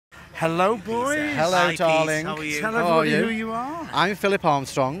Hello, boys. Hello, Hi, darling. Pete. How are you? Tell How are everybody you? who you are. I'm Philip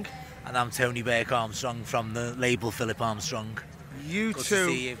Armstrong. And I'm Tony Burke Armstrong from the label Philip Armstrong. You Good two.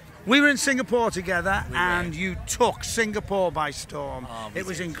 to see you. We were in Singapore together, We and were. you took Singapore by storm. Oh, we It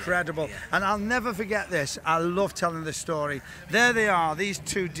was did, incredible. yeah. And I'll never forget this. I love telling this story. There they are. These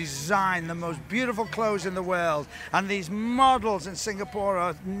two design the most beautiful clothes in the world. And these models in Singapore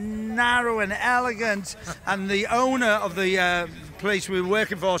are narrow and elegant. And the owner of the place we were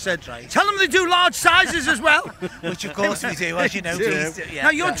working for said, right. tell them they do large sizes as well. Which of course we do, as you know. Do. Please, Now,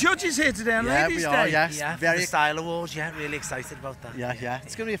 your judges here today on Yeah, Ladies' we are, Day. yes. Yeah, Very- the Style Awards, yeah, really excited about that. Yeah.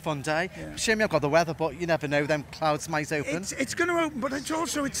 It's going to be a fun day. Shame I've got the weather, but you never know, them clouds might open. It's going to open, but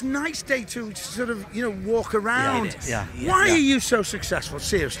it's a nice day to sort of walk around. it is. Yeah. Why Yeah. are you so successful?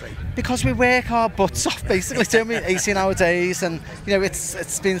 Seriously. Because we work our butts off, basically, don't we? 18-hour days, and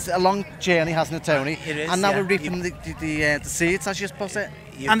it's been a long journey, hasn't it, Tony? It is, and now yeah. we're reaping the seeds, as you put it.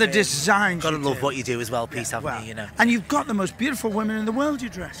 And the designs. Got to you love do. what you do as well, Pete, haven't Well, you? You know. and you've got the most beautiful women in the world you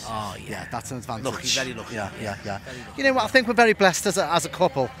dress. Oh Yeah, that's an advantage. Lucky, very lucky. Yeah. You know what? I think we're very blessed as a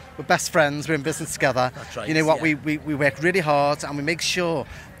couple. We're best friends. We're in business together. That's right, You know what? yeah. We work really hard, and we make sure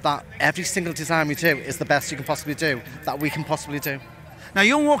that every single design we do is the best you can possibly do, that we can possibly do. Now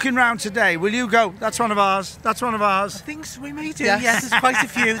you're walking around today. Will you go? That's one of ours. That's one of ours. Things we may do, Yes. yes. There's quite a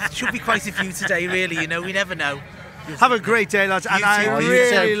few. There should be quite a few today, really, you know. We never know. Have a great day, lads. And You I too. You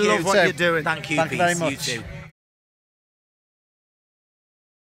really too. love You what too. you're doing. Thank you, Thank you Pete. very much. You too.